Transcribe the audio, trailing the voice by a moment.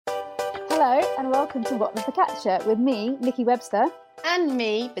Hello and welcome to What the Focaccia with me, Nikki Webster. And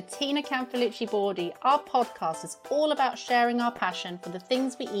me, Bettina Campolucci-Bordi. Our podcast is all about sharing our passion for the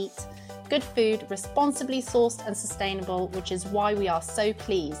things we eat, good food, responsibly sourced and sustainable, which is why we are so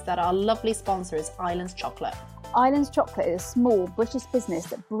pleased that our lovely sponsor is Islands Chocolate. Islands Chocolate is a small British business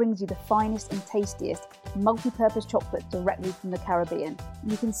that brings you the finest and tastiest multi-purpose chocolate directly from the Caribbean.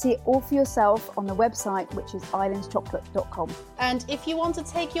 You can see it all for yourself on the website, which is islandschocolate.com. And if you want to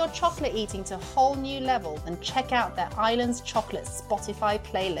take your chocolate eating to a whole new level, then check out their Islands Chocolate Spotify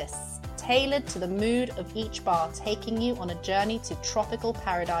playlists, tailored to the mood of each bar, taking you on a journey to tropical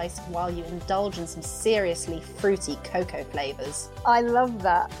paradise while you indulge in some seriously fruity cocoa flavours. I love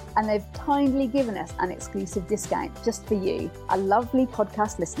that. And they've kindly given us an exclusive discount just for you, our lovely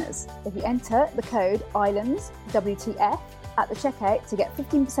podcast listeners. If you enter the code ISLANDS, WTF, at the checkout to get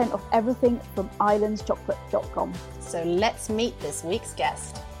 15% off everything from islandschocolate.com. So let's meet this week's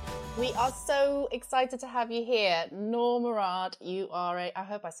guest. We are so excited to have you here. Noor Murad, you are I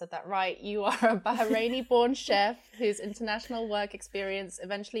hope I said that right, you are a Bahraini-born chef whose international work experience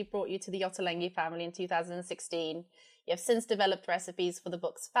eventually brought you to the Ottolenghi family in 2016. You have since developed recipes for the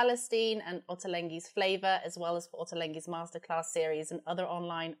books Palestine and Ottolenghi's Flavor, as well as for Ottolenghi's Masterclass series and other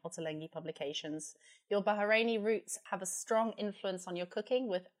online Ottolenghi publications. Your Bahraini roots have a strong influence on your cooking,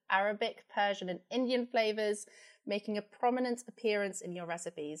 with Arabic, Persian and Indian flavors making a prominent appearance in your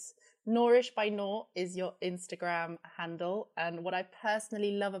recipes. Nourish by Noor is your Instagram handle, and what I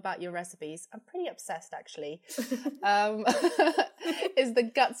personally love about your recipes, I'm pretty obsessed actually, is the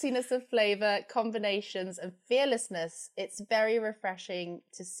gutsiness of flavor, combinations and fearlessness. It's very refreshing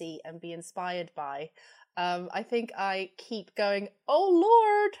to see and be inspired by. I think I keep going, oh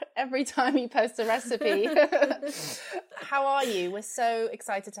Lord, every time you post a recipe. How are you? We're so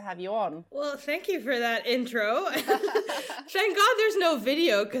excited to have you on. Well, thank you for that intro. Thank God there's no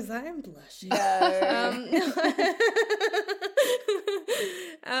video because I am blushing. No.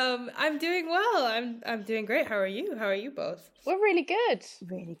 I'm doing well. I'm doing great. How are you? How are you both? We're really good.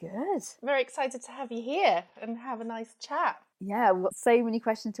 Really good. Very excited to have you here and have a nice chat. Yeah, we've got so many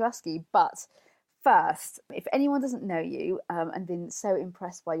questions to ask you, but first, if anyone doesn't know you and been so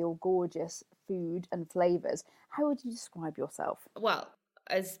impressed by your gorgeous food and flavours, how would you describe yourself? Well,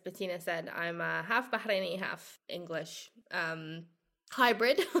 as Bettina said, I'm half Bahraini, half English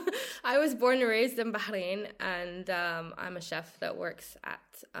hybrid. I was born and raised in Bahrain, and I'm a chef that works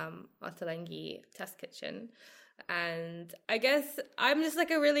at Ottolenghi Test Kitchen. And I guess I'm just like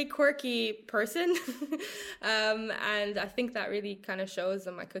a really quirky person. And I think that really kind of shows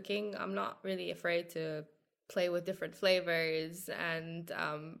in my cooking. I'm not really afraid to play with different flavors and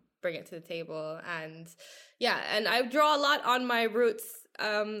bring it to the table. And yeah, and I draw a lot on my roots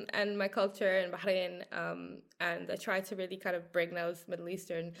and my culture in Bahrain. And I try to really kind of bring those Middle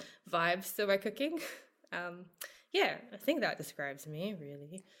Eastern vibes to my cooking. Yeah, I think that describes me,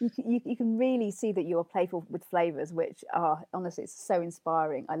 really. You can really see that you're playful with flavours, which are, honestly, it's so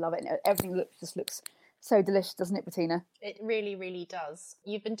inspiring. I love it. And everything just looks so delicious, doesn't it, Bettina? It really, really does.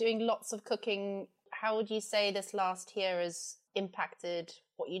 You've been doing lots of cooking. How would you say this last year has impacted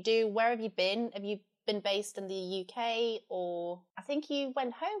what you do? Where have you been? Have you been based in the UK, or I think you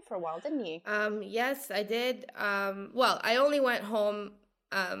went home for a while, didn't you? Yes, I did. Well, I only went home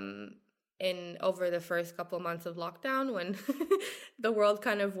in over the first couple of months of lockdown when the world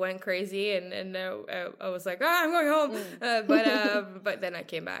kind of went crazy and I was like, I'm going home. But then I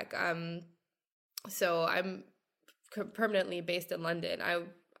came back. So I'm permanently based in London. I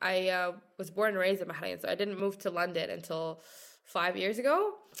was born and raised in Bahrain, so I didn't move to London until 5 years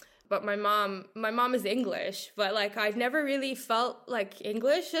ago. But my mom is English, but like I've never really felt like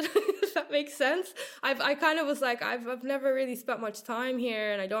English, if that makes sense. I kind of was like, I've never really spent much time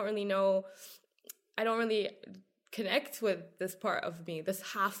here, and I don't really connect with this part of me, this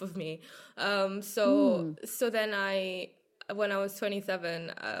half of me. So then when I was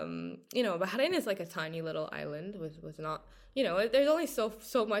 27, Bahrain is like a tiny little island with not, there's only so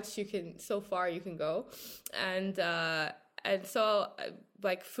much so far you can go. And so,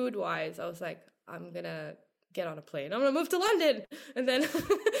 like, food-wise, I was like, I'm going to get on a plane. I'm going to move to London. And then,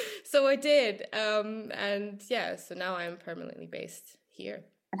 so I did. And yeah, so now I'm permanently based here.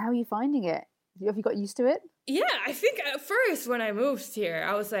 And how are you finding it? Have you got used to it? Yeah, I think at first when I moved here,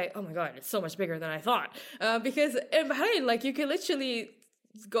 I was like, oh my God, it's so much bigger than I thought. Because in Bahrain, like, you can literally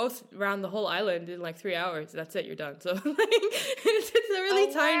go around the whole island in like 3 hours. That's it, you're done. So like, it's really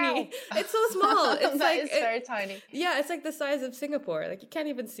tiny. Wow. It's so small. It's It's very tiny. Yeah, it's like the size of Singapore. Like, you can't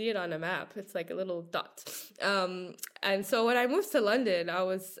even see it on a map. It's like a little dot. And so when I moved to London,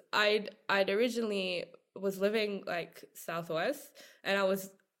 I'd originally was living like Southwest, and I was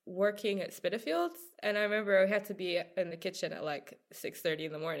working at Spitalfields, and I remember I had to be in the kitchen at like 6:30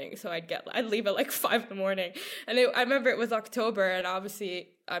 in the morning. So I'd leave at like 5 in the morning, and I remember it was October, and obviously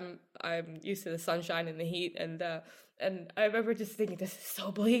I'm used to the sunshine and the heat, and I remember just thinking, this is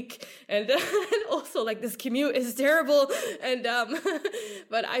so bleak, and also like this commute is terrible, and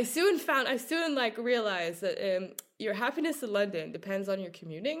but I soon like realized that your happiness in London depends on your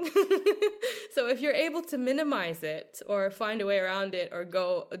commuting. So if you're able to minimize it or find a way around it or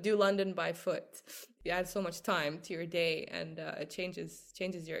go do London by foot, you add so much time to your day, and it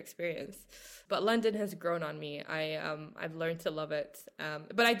changes your experience. But London has grown on me. I've learned to love it.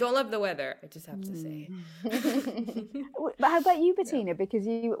 But I don't love the weather, I just have to say. But how about you, Bettina? Because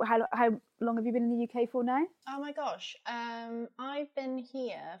how long have you been in the UK for now? Oh my gosh. I've been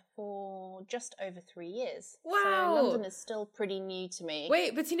here for just over 3 years. Wow. So London is still pretty new to me.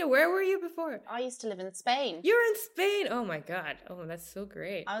 Wait, Bettina, where were you before? I used to live in Spain. You're in Spain? Oh my God. Oh, that's so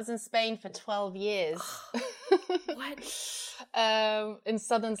great. I was in Spain for 12 years. What? In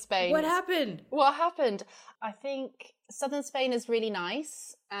southern Spain. What happened? What happened? I think southern Spain is really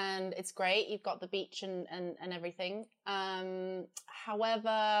nice and it's great. You've got the beach and everything.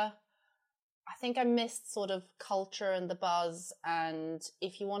 However, I think I missed sort of culture and the buzz. And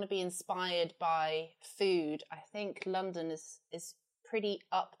if you want to be inspired by food, I think London is pretty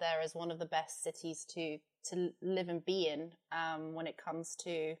up there as one of the best cities to live and be in when it comes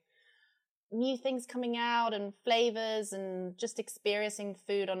to new things coming out and flavors and just experiencing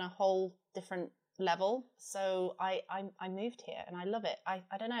food on a whole different level. So I moved here and I love it. I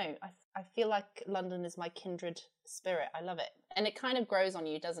don't know. I feel like London is my kindred spirit. I love it. And it kind of grows on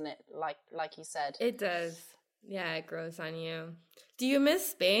you, doesn't it? Like you said. It does. Yeah, it grows on you. Do you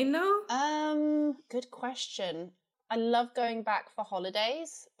miss Spain though? Good question. I love going back for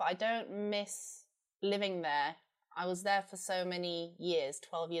holidays, but I don't miss living there. I was there for so many years.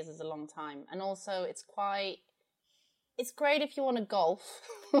 12 years is a long time. And also it's great if you want to golf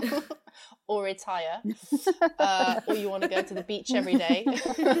or retire, or you want to go to the beach every day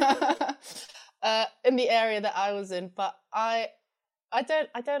in the area that I was in. But I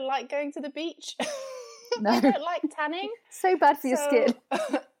don't like going to the beach. No. I don't like tanning. So bad for your skin.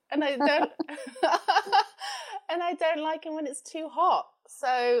 And I don't and I don't like it when it's too hot.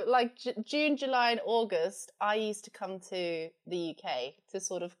 So like June, July and August, I used to come to the UK to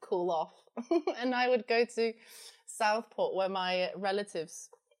sort of cool off. And I would go to Southport, where my relatives,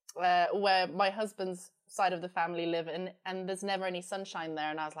 where my husband's side of the family live, and there's never any sunshine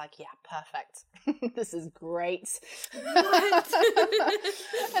there. And I was like, yeah, perfect. This is great. What?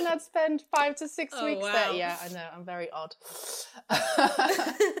 And I'd spend 5 to 6 weeks there. Yeah, I know, I'm very odd.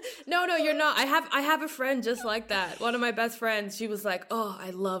 No, you're not. I have a friend just like that. One of my best friends, she was like, oh,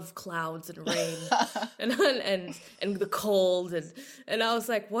 I love clouds and rain and the cold. And I was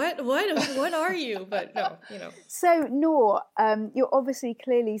like, what are you? But no, you know. So, Noor, you're obviously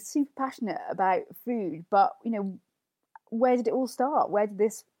clearly super passionate about food, but, you know, where did it all start? Where did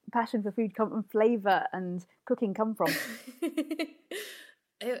this passion for food come from, flavour and cooking come from?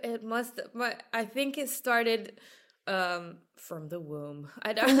 It must. I think it started from the womb.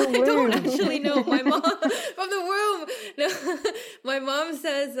 I don't actually know. My mom from the womb. No, my mom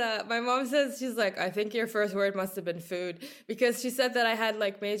says she's like, I think your first word must have been food, because she said that I had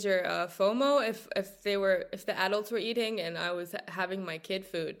like major FOMO if the adults were eating and I was having my kid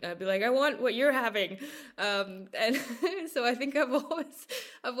food. I'd be like, I want what you're having, and so I think I've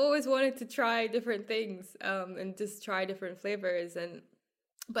always wanted to try different things and just try different flavors.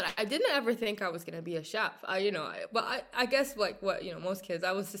 But I didn't ever think I was going to be a chef. I guess like what, most kids,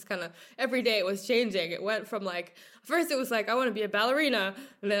 I was just kind of, every day it was changing. It went from like, first it was like, I want to be a ballerina.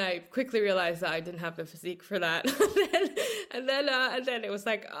 And then I quickly realized that I didn't have the physique for that. and then it was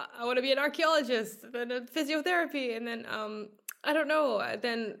like, I want to be an archaeologist, then a physiotherapy. And then, I don't know.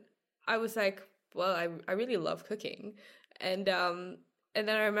 Then I was like, well, I really love cooking. And then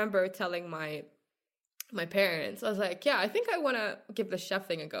I remember telling my parents, I was like, yeah, I think I want to give the chef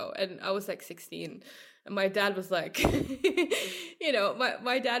thing a go. And I was like 16. And my dad was like,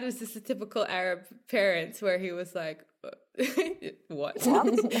 my dad was just a typical Arab parent where he was like, what?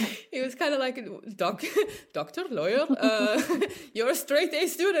 He was kind of like, doctor, lawyer, you're a straight A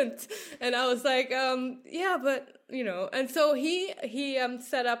student. And I was like, yeah, but, and so he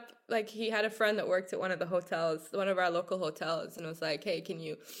set up, like he had a friend that worked at one of our local hotels, and was like, hey, can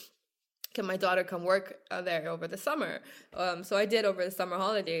you can my daughter come work there over the summer? So I did over the summer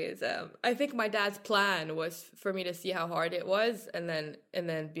holidays. I think my dad's plan was for me to see how hard it was and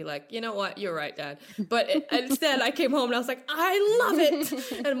then be like, you know what, you're right, Dad. But instead I came home and I was like, I love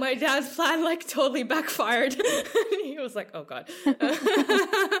it. And my dad's plan like totally backfired. He was like, oh God.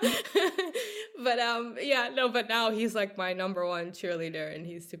 But now he's like my number one cheerleader and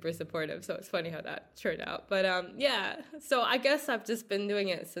he's super supportive. So it's funny how that turned out. But so I guess I've just been doing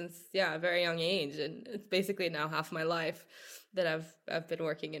it since a very young age, and it's basically now half my life that I've been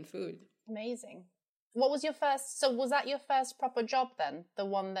working in food. Amazing. What was your first? So was that your first proper job then? The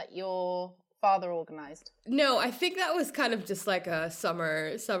one that your father organized? No, I think that was kind of just like a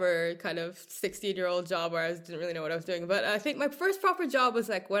summer kind of 16-year-old job where I didn't really know what I was doing. But I think my first proper job was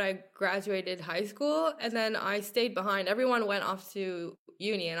like when I graduated high school, and then I stayed behind. Everyone went off to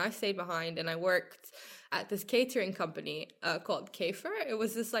uni and I stayed behind and I worked at this catering company called Käfer. It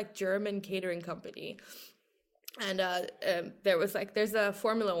was this like German catering company. And there's a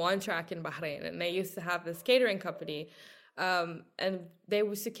Formula One track in Bahrain, and they used to have this catering company. And they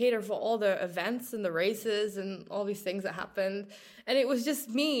used to cater for all the events and the races and all these things that happened. And it was just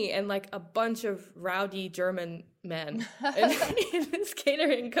me and like a bunch of rowdy German men in this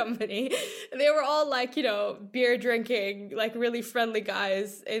catering company. And they were all like, beer drinking, like really friendly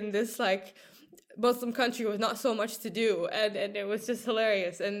guys in this like Muslim country with not so much to do. And it was just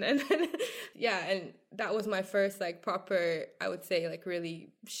hilarious. And that was my first like proper, I would say like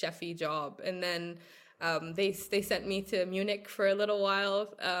really chefy job. And then they sent me to Munich for a little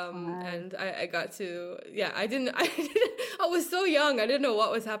while, and I got to I was so young, I didn't know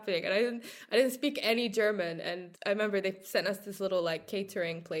what was happening, and I didn't speak any German. And I remember they sent us this little like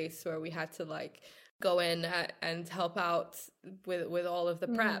catering place where we had to like go in and help out with all of the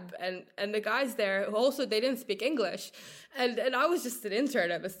prep, and the guys there who also they didn't speak English, and I was just an intern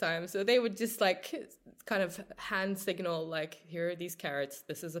at this time, so they would just like kind of hand signal like, here are these carrots,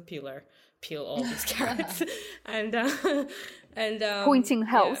 this is a peeler, peel all these carrots. and pointing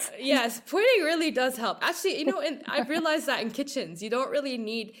helps. Yes, pointing really does help. Actually, and I've realized that in kitchens, you don't really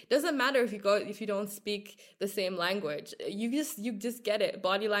need, doesn't matter if you don't speak the same language. You just get it.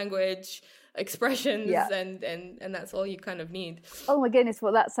 Body language, expressions, and that's all you kind of need. Oh my goodness,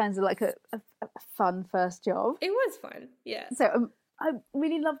 well that sounds like a fun first job. It was fun, yeah. So I'd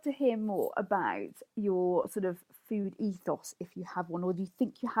really love to hear more about your sort of food ethos, if you have one, or do you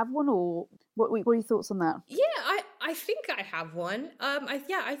think you have one, or what are your thoughts on that? Yeah, I think I have one. I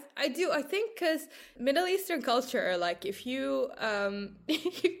do. I think because Middle Eastern culture, like if you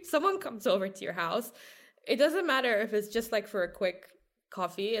if someone comes over to your house, it doesn't matter if it's just like for a quick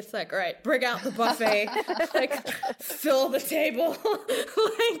coffee. It's like, all right, bring out the buffet, like fill the table.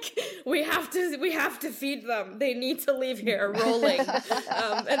 Like we have to feed them. They need to leave here rolling.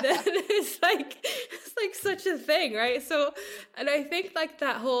 And then it's like such a thing, right? So, and I think like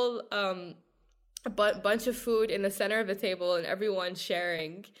that whole bunch of food in the center of the table and everyone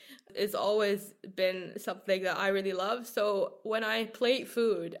sharing has always been something that I really love. So when I plate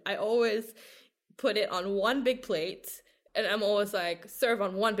food, I always put it on one big plate. And I'm always like, serve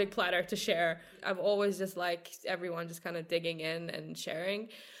on one big platter to share. I've always just like everyone just kind of digging in and sharing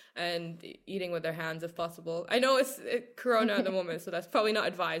and eating with their hands if possible. I know it's Corona at the moment, so that's probably not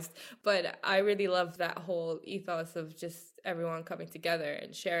advised. But I really love that whole ethos of just everyone coming together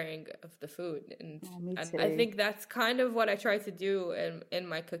and sharing of the food. And I think that's kind of what I try to do in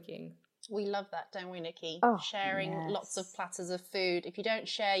my cooking. We love that, don't we, Nikki? Oh, sharing lots of platters of food. If you don't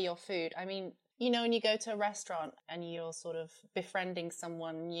share your food, I mean, when you go to a restaurant and you're sort of befriending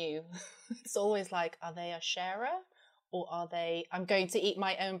someone new, it's always like, are they a sharer or are they, I'm going to eat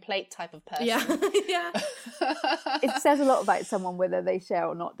my own plate type of person? Yeah, yeah. It says a lot about someone whether they share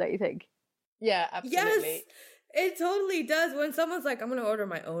or not, don't you think? Yeah, absolutely. Yes, it totally does. When someone's like, I'm going to order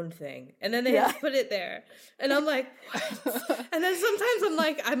my own thing, and then they just put it there. And I'm like, what? And then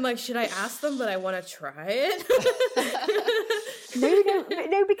sometimes I'm like, should I ask them, but I want to try it?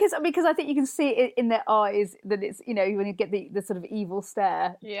 No, because I think you can see it in their eyes that it's, when you get the sort of evil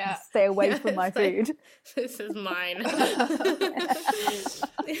stare, stay away from my food. This is mine.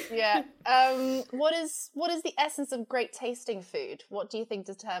 Yeah. What is the essence of great tasting food? What do you think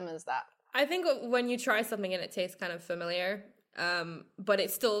determines that? I think when you try something and it tastes kind of familiar, but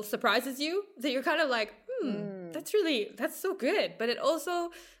it still surprises you, that you're kind of like, that's so good. But it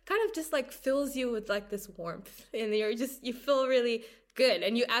also kind of just like fills you with like this warmth, and you feel really good,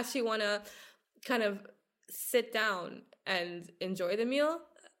 and you actually want to kind of sit down and enjoy the meal.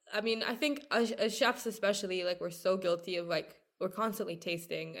 I mean, I think as chefs especially, like we're so guilty of like we're constantly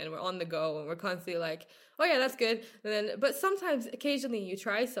tasting and we're on the go and we're constantly like, oh yeah, that's good. And then, but sometimes occasionally you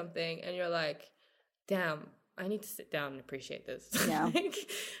try something and you're like, damn, I need to sit down and appreciate this. Yeah.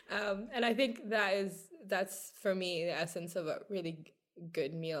 And I think that's for me the essence of a really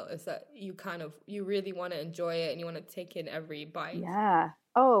good meal, is that you really want to enjoy it and you want to take in every bite. Yeah.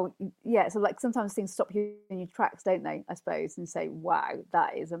 Oh, yeah. So like sometimes things stop you in your tracks, don't they? I suppose, and say, "Wow,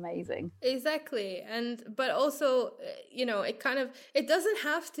 that is amazing." Exactly. But also, it doesn't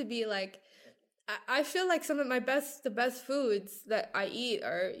have to be like. I feel like some of the best foods that I eat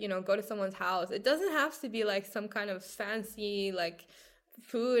are, go to someone's house. It doesn't have to be like some kind of fancy like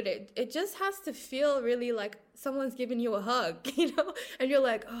food. It just has to feel really like someone's giving you a hug, and you're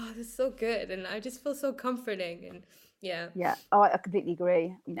like, oh, this is so good, and I just feel so comforting. And yeah. Oh, I completely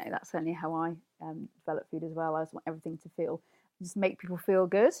agree. That's certainly how I develop food as well. I just want everything to just make people feel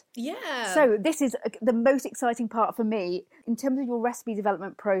good. Yeah. So this is the most exciting part for me in terms of your recipe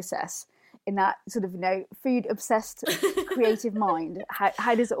development process. In that sort of food obsessed creative mind,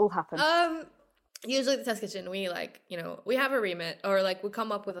 how does it all happen? Usually the test kitchen, we we have a remit, or like we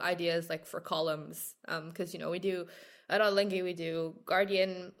come up with ideas like for columns, because we do at Ottolenghi, we do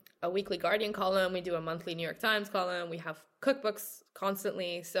a weekly Guardian column, we do a monthly New York Times column, we have cookbooks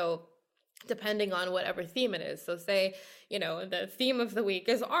constantly, so depending on whatever theme it is. So say, the theme of the week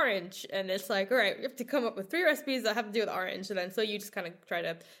is orange, and it's like, all right, we have to come up with 3 recipes that have to do with orange, and then so you just kind of try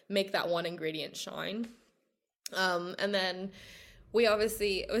to make that one ingredient shine. And then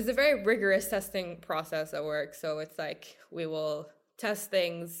it was a very rigorous testing process at work. So it's like we will test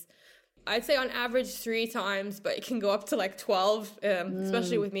things, I'd say on average 3 times, but it can go up to like 12,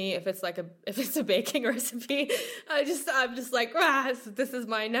 especially with me if it's a baking recipe. I'm just like, this is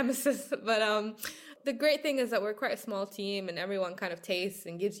my nemesis. But the great thing is that we're quite a small team, and everyone kind of tastes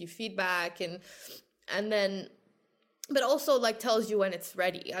and gives you feedback, and then, but also like tells you when it's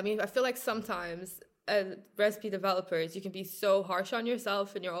ready. I mean, I feel like sometimes as recipe developers, you can be so harsh on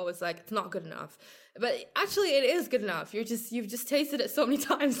yourself, and you're always like, it's not good enough. But actually, it is good enough. You've just tasted it so many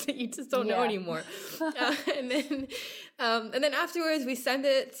times that you just don't know anymore. And then afterwards, we send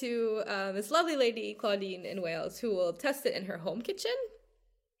it to this lovely lady, Claudine, in Wales, who will test it in her home kitchen,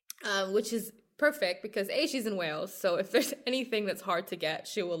 which is perfect because she's in Wales, so if there's anything that's hard to get,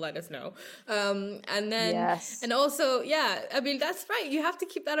 she will let us know. And then, and also, I mean, that's right. You have to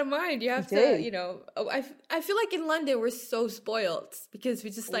keep that in mind. You have to, I feel like in London we're so spoiled because we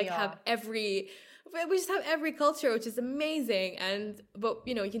just have every culture, which is amazing. But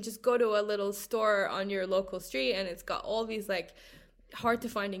you can just go to a little store on your local street and it's got all these like hard to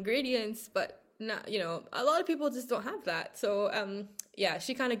find ingredients, but not, a lot of people just don't have that. So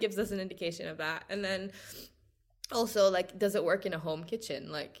she kind of gives us an indication of that. And then also, like, does it work in a home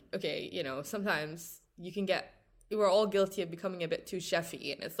kitchen? Like, okay, sometimes we're all guilty of becoming a bit too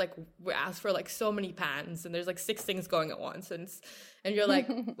chefy, and it's like we ask for like so many pans and there's like 6 things going at once, and you're like,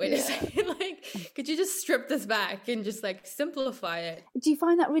 wait a second, like, could you just strip this back and just like simplify it? Do you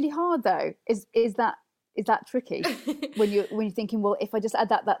find that really hard though? Is that tricky when you're thinking, well, if I just add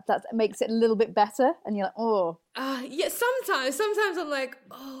that makes it a little bit better, and you're like, oh. Yeah, sometimes I'm like,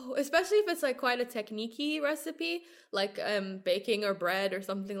 oh, especially if it's like quite a technique-y recipe, like baking or bread or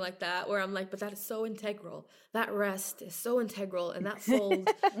something like that, where I'm like, but that is so integral. That rest is so integral, and that fold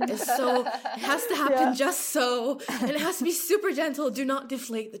is so, it has to happen just so, and it has to be super gentle. Do not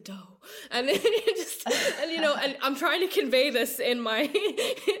deflate the dough. And then and I'm trying to convey this in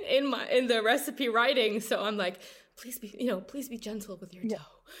the recipe writing. So I'm like, please be gentle with your dough.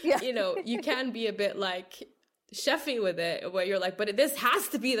 Yeah. You can be a bit like chefy with it, where you're like, but this has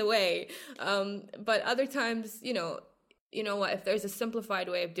to be the way. But other times, you know what, if there's a simplified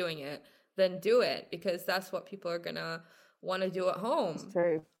way of doing it, then do it, because that's what people are gonna want to do at home. It's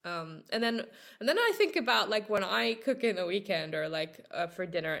true. And then I think about like when I cook in the weekend, or like for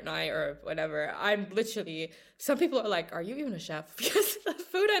dinner at night or whatever, I'm literally, some people are like, are you even a chef? Because the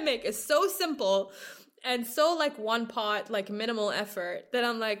food I make is so simple and so like one pot, like minimal effort, that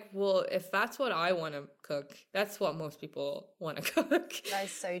I'm like, well, if that's what I want to cook, that's what most people want to cook. That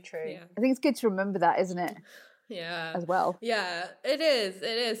is so true. Yeah. I think it's good to remember that, isn't it? Yeah. As well. Yeah, it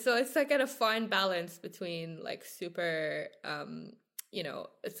is. So it's like at a fine balance between like super,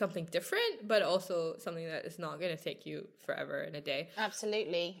 it's something different, but also something that is not going to take you forever in a day.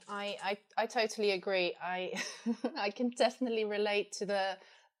 Absolutely. I totally agree. I can definitely relate to the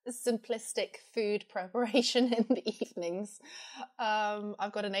simplistic food preparation in the evenings.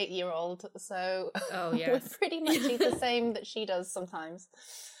 I've got an 8-year-old, so we pretty much eat the same that she does sometimes.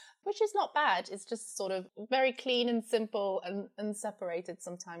 which is not bad. It's just sort of very clean and simple and separated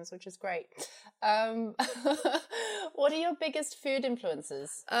sometimes, which is great. What are your biggest food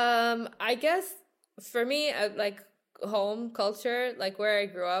influences? I guess for me, like home culture, like where I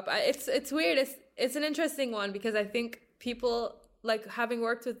grew up, it's weird. It's an interesting one because I think people, like having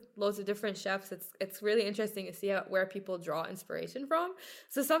worked with loads of different chefs, it's really interesting to see where people draw inspiration from.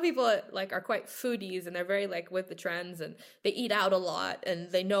 So some people like are quite foodies and they're very like with the trends and they eat out a lot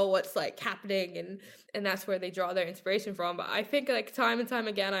and they know what's like happening and that's where they draw their inspiration from. But I think like time and time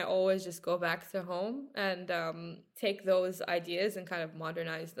again, I always just go back to home and take those ideas and kind of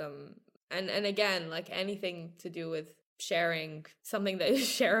modernize them. And again, like anything to do with sharing, something that is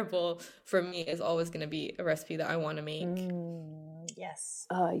shareable for me is always going to be a recipe that I want to make. Yes.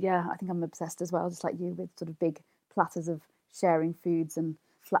 Yeah, I think I'm obsessed as well, just like you, with sort of big platters of sharing foods and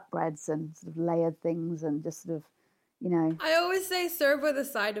flatbreads and sort of layered things and just sort of, you know. I always say serve with a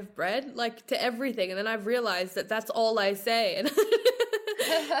side of bread, like to everything. And then I've realized that that's all I say. And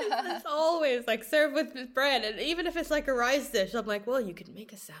it's always like serve with bread. And even if it's like a rice dish, I'm like, well, you could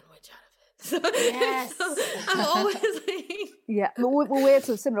make a sandwich out of it. So, yes. So I'm always like... Yeah, well, we're sort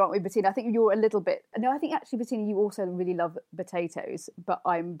of similar, aren't we, Bettina? I think you're a little bit... No, I think actually, Bettina, you also really love potatoes, but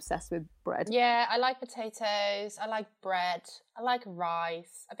I'm obsessed with bread. Yeah, I like potatoes. I like bread. I like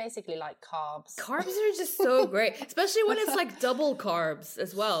rice. I basically like carbs. Carbs are just so great, especially when it's like double carbs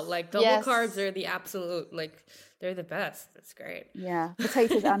as well. Like double carbs are the absolute, like, they're the best. It's great. Yeah,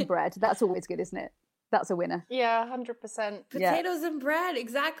 potatoes and bread. That's always good, isn't it? That's a winner. Yeah, 100%. Potatoes and bread,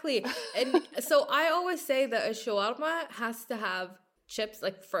 exactly. And so I always say that a shawarma has to have chips,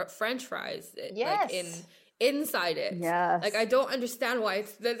 like French fries, yes. like inside it. Yes. Like I don't understand why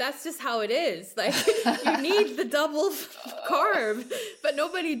that's just how it is. Like you need the double carb, but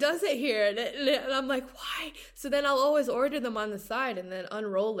nobody does it here. And I'm like, why? So then I'll always order them on the side and then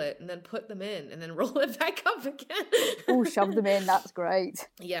unroll it and then put them in and then roll it back up again. Oh, shove them in. That's great.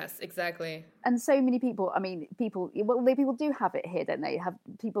 Yes, exactly. And so many people, I mean, people do have it here, don't they?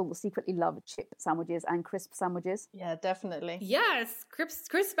 People secretly love chip sandwiches and crisp sandwiches. Yeah, definitely. Yes,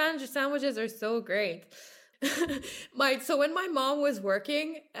 crisp sandwiches are so great. So when my mom was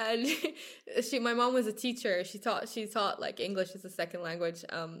working and my mom was a teacher, she taught like English as a second language.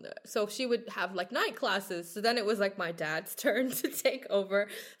 So she would have like night classes. So then it was like my dad's turn to take over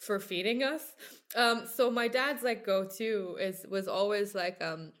for feeding us. So my dad's like go-to was always like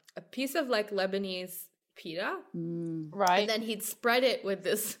a piece of like Lebanese pita, right? And then he'd spread it with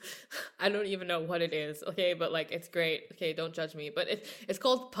this, I don't even know what it is, okay, but like it's great, okay, don't judge me, but it's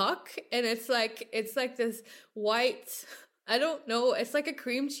called puck, and it's like this white, I don't know, it's like a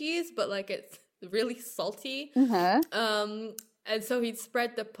cream cheese, but like it's really salty. And so he'd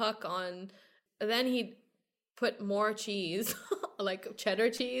spread the puck on, and then he'd put more cheese, like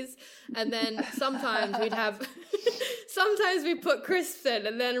cheddar cheese, and then sometimes we put crisps in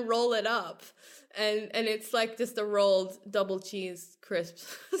and then roll it up. And it's like just a rolled double cheese crisp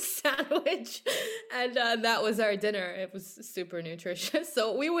sandwich. And that was our dinner. It was super nutritious.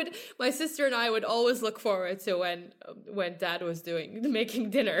 So my sister and I would always look forward to when Dad was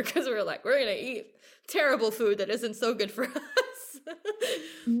making dinner, because we were like, we're going to eat terrible food that isn't so good for us.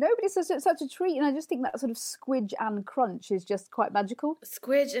 No, but it's such a treat. And I just think that sort of squidge and crunch is just quite magical.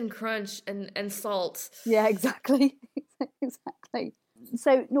 Squidge and crunch and salt. Yeah, exactly. Exactly.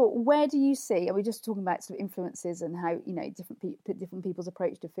 So, Noor, where do you see, and we're just talking about sort of influences and how, you know, different people's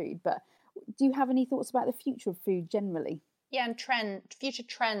approach to food, but do you have any thoughts about the future of food generally? Yeah, and future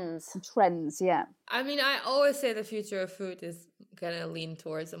trends. Trends, yeah. I mean, I always say the future of food is going to lean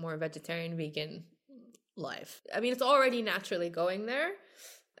towards a more vegetarian, vegan life. I mean, it's already naturally going there.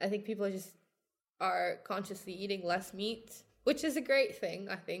 I think people are consciously eating less meat, which is a great thing,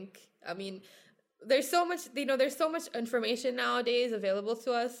 I think. I mean, there's so much information nowadays available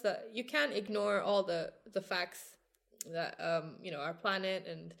to us that you can't ignore all the facts that our planet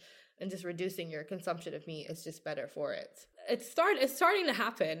and just reducing your consumption of meat is just better for it. It's starting to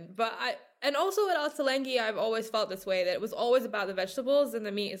happen, and also at Al-Salengi, I've always felt this way, that it was always about the vegetables and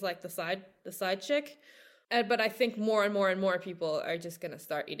the meat is like the side chick. But I think more and more and more people are just gonna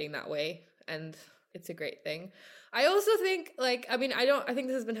start eating that way, and it's a great thing. I also think, like, I mean, I think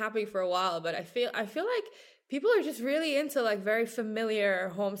this has been happening for a while, but I feel like people are just really into like very familiar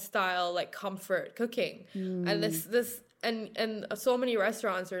home style, like comfort cooking. And this and so many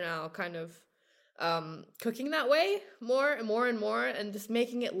restaurants are now kind of cooking that way more and more and more, and just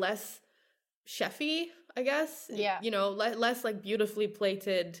making it less chefy, I guess. Yeah. You know, less like beautifully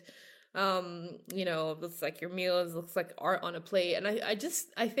plated. Looks like your meals looks like art on a plate. And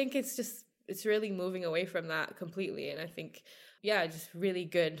I think it's really moving away from that completely. And I think just really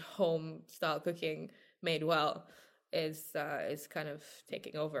good home style cooking made well is kind of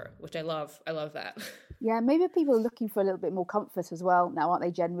taking over, which I love. I love that. Yeah, maybe people are looking for a little bit more comfort as well now, aren't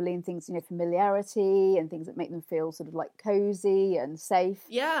they, generally, in things, familiarity and things that make them feel sort of like cozy and safe.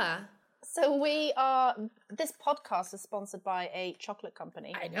 Yeah. So this podcast is sponsored by a chocolate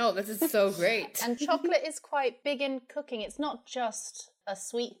company. I know, this is so great. And chocolate is quite big in cooking. It's not just a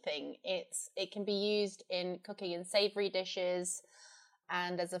sweet thing. It can be used in cooking in savory dishes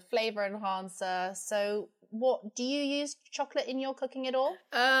and as a flavor enhancer. So what do you use chocolate in your cooking at all?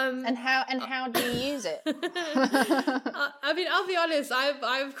 And how do you use it? I mean, I'll be honest,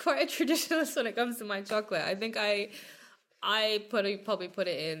 I'm quite a traditionalist when it comes to my chocolate. I think I probably put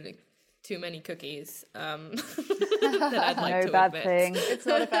it in too many cookies that I'd like no to bad admit. thing. It's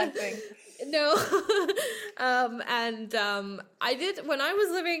not a bad thing. No. I did when I was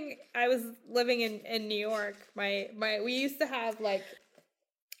living in New York, we used to have like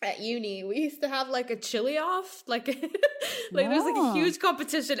at uni, we used to have like a chili off, like there's like a huge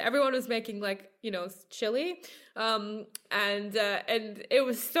competition. Everyone was making like, chili. And it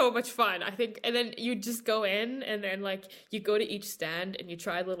was so much fun, I think. And then you just go in and then like you go to each stand and you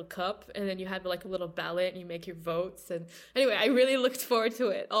try a little cup and then you had like a little ballot and you make your votes. And anyway, I really looked forward to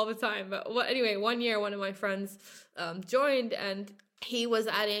it all the time. But anyway, one year, one of my friends joined and he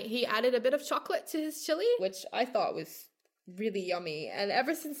added a bit of chocolate to his chili, which I thought was really yummy. And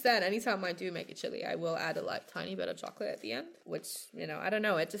ever since then, anytime I do make a chili, I will add a tiny bit of chocolate at the end, which, I don't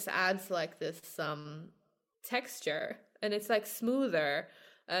know, it just adds like this texture and it's like smoother.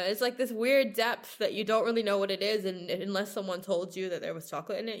 It's like this weird depth that you don't really know what it is, and unless someone told you that there was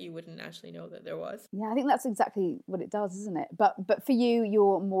chocolate in it, you wouldn't actually know that there was. Yeah, I think that's exactly what it does, isn't it? But for you,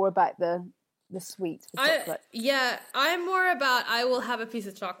 you're more about the sweet, the chocolate. I'm more about I will have a piece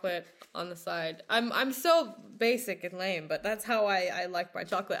of chocolate on the side. I'm so basic and lame, but that's how I like my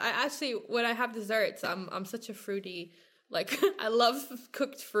chocolate. I actually, when I have desserts, I'm such a fruity, like I love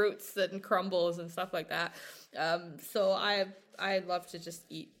cooked fruits and crumbles and stuff like that. So I love to just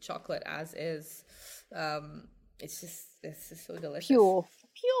eat chocolate as is. It's just so delicious.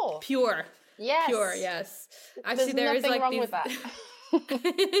 Pure. Yes. Pure, yes. Actually, there is like wrong with that.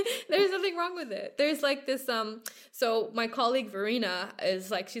 There's nothing wrong with it. There's like this so my colleague Verena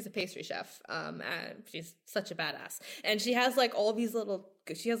is like, she's a pastry chef, and she's such a badass, and she has like all these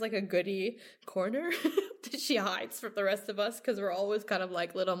she has like a goodie corner that she hides from the rest of us, because we're always kind of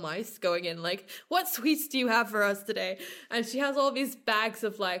like little mice going in like, what sweets do you have for us today? And she has all these bags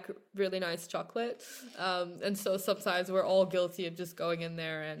of like really nice chocolate, and so sometimes we're all guilty of just going in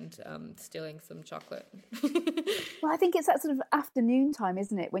there and stealing some chocolate. Well, I think it's that sort of afternoon time,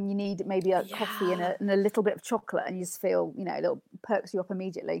 isn't it, when you need maybe a coffee and a little bit of chocolate, and you just feel, it little perks you up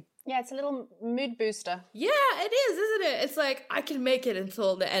immediately. Yeah, it's a little mood booster. Yeah, it is, isn't it? It's like, I can make it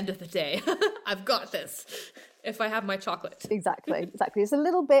until the end of the day. I've got this if I have my chocolate. Exactly. It's a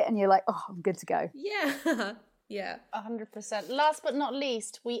little bit and you're like, oh, I'm good to go. Yeah. Yeah. 100%. Last but not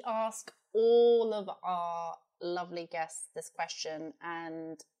least, we ask all of our lovely guests this question,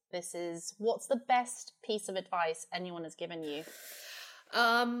 and this is, what's the best piece of advice anyone has given you?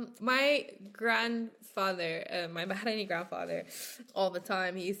 My grandfather, my Bahraini grandfather, all the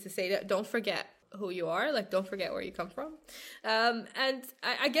time, he used to say that don't forget who you are, like don't forget where you come from. And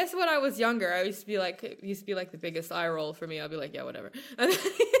I guess when I was younger, it used to be like the biggest eye roll for me. I'll be like, yeah, whatever. And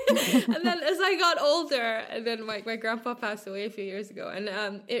then as I got older, and then my grandpa passed away a few years ago,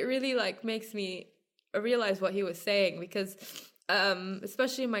 and it really like makes me realize what he was saying, because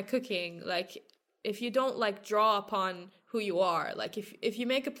especially in my cooking, like if you don't like draw upon who you are, like if you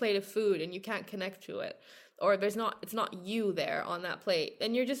make a plate of food and you can't connect to it, or it's not you there on that plate,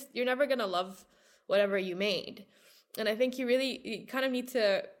 then you're never gonna love whatever you made. And I think you kind of need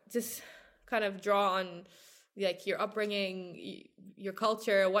to just kind of draw on like your upbringing, your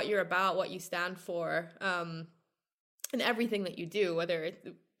culture, what you're about, what you stand for, and everything that you do, whether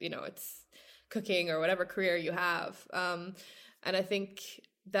it's cooking or whatever career you have. And I think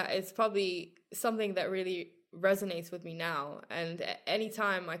that is probably something that really resonates with me now. And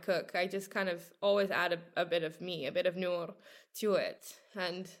anytime I cook, I just kind of always add a bit of me, a bit of Noor to it.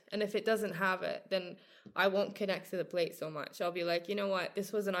 And if it doesn't have it, then I won't connect to the plate so much. I'll be like, you know what,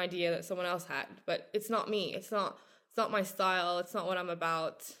 this was an idea that someone else had, but it's not me. It's not my style. It's not what I'm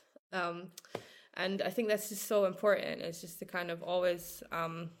about. And I think that's just so important. It's just to kind of always,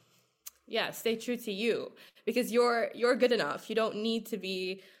 stay true to you, because you're good enough. You don't need to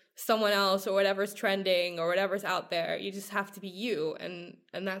be someone else or whatever's trending or whatever's out there. You just have to be you, and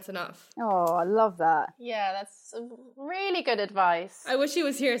that's enough. Oh, I love that. Yeah, that's really good advice. I wish he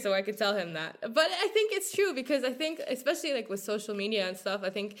was here so I could tell him that. But I think it's true, because I think, especially like with social media and stuff, I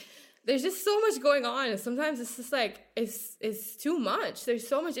think there's just so much going on, and sometimes it's just like it's too much. There's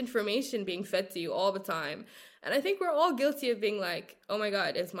so much information being fed to you all the time. And I think we're all guilty of being like, oh my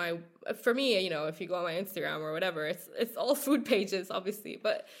God, for me, you know, if you go on my Instagram or whatever, it's all food pages, obviously,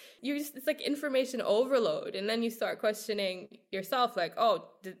 but it's like information overload. And then you start questioning yourself, like, oh,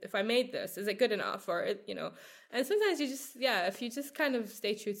 if I made this, is it good enough? Or, you know, and sometimes if you just kind of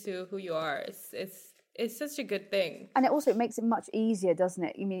stay true to who you are, it's such a good thing. And it makes it much easier, doesn't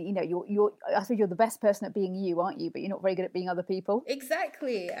it? I mean, you know, I think you're the best person at being you, aren't you? But you're not very good at being other people.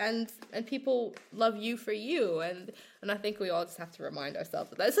 Exactly. And people love you for you. And I think we all just have to remind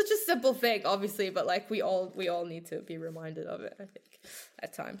ourselves of that. It's such a simple thing, obviously, but like we all need to be reminded of it, I think,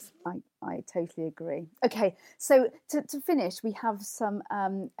 at times. I totally agree. Okay, so to finish, we have some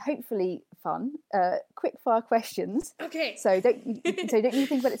hopefully fun quick fire questions. Okay. So don't you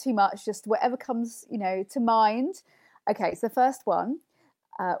think about it too much, just whatever comes, you know, to mind. Okay, so the first one,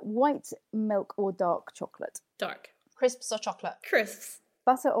 white milk or dark chocolate? Dark. Crisps or chocolate? Crisps.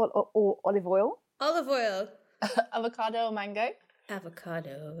 Butter or olive oil? Olive oil. Avocado or mango?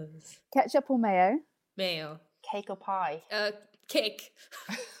 Avocados. Ketchup or mayo? Mayo. Cake or pie? Cake.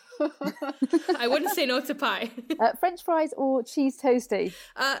 I wouldn't say no to pie. French fries or cheese toasty?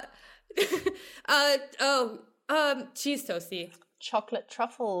 Cheese toasty. Chocolate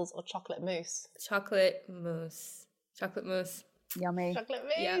truffles or chocolate mousse? Chocolate mousse. Chocolate mousse. Yummy. Chocolate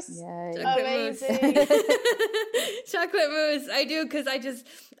mousse. Yeah. Chocolate Amazing. mousse. Chocolate mousse. I do, because I just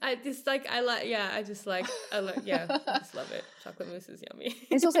love it. Chocolate mousse is yummy.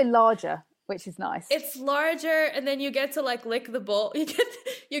 It's also larger, which is nice. It's larger, and then you get to like lick the bowl.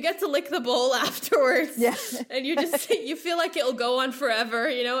 You get to lick the bowl afterwards. Yeah. And you feel like it'll go on forever,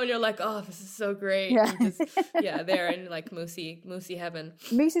 you know, and you're like, oh, this is so great. Yeah. They're in like moussey heaven.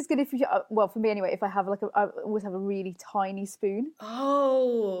 Mousse is good if you, well, for me anyway, if I have I always have a really tiny spoon.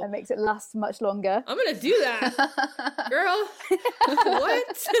 Oh. It makes it last much longer. I'm going to do that. Girl.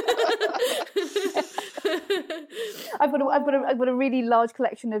 What? I've got a really large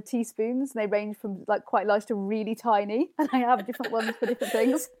collection of teaspoons. They range from like quite large to really tiny, and I have different ones for different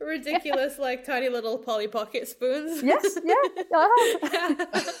things. Ridiculous, like tiny little Polly Pocket spoons. Yes, yeah, I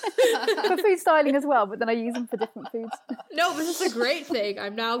have. For food styling as well, but then I use them for different foods. No, but it's a great thing.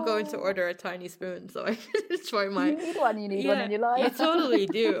 I'm now going to order a tiny spoon so I can enjoy my... You need one in your life. You totally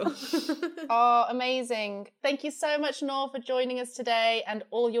do. Oh, amazing. Thank you so much, Noor, for joining us today and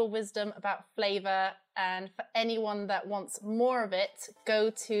all your wisdom about flavour. And for anyone that wants more of it, go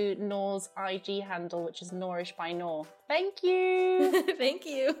to Noor's IG handle, which is Nourish by Noor. Thank you. Thank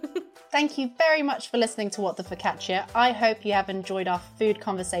you. Thank you very much for listening to What the Focaccia. I hope you have enjoyed our food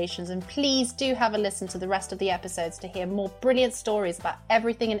conversations, and please do have a listen to the rest of the episodes to hear more brilliant stories about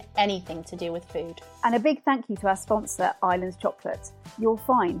everything and anything to do with food. And a big thank you to our sponsor, Islands Chocolate. You'll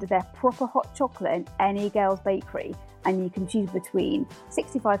find their proper hot chocolate in any girls' bakery, and you can choose between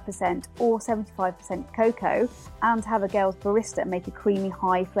 65% or 75% cocoa and have a girl's barista make a creamy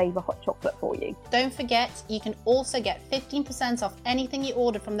high flavour hot chocolate for you. Don't forget, you can also get 15% off anything you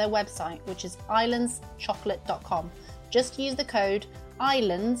order from their website, which is islandschocolate.com. Just use the code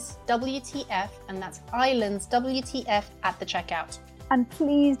ISLANDSWTF, and that's ISLANDSWTF at the checkout. And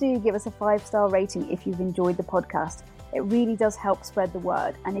please do give us a 5-star rating if you've enjoyed the podcast. It really does help spread the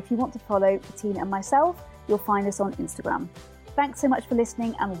word. And if you want to follow Bettina and myself, you'll find us on Instagram. Thanks so much for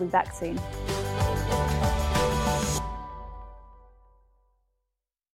listening, and we'll be back soon.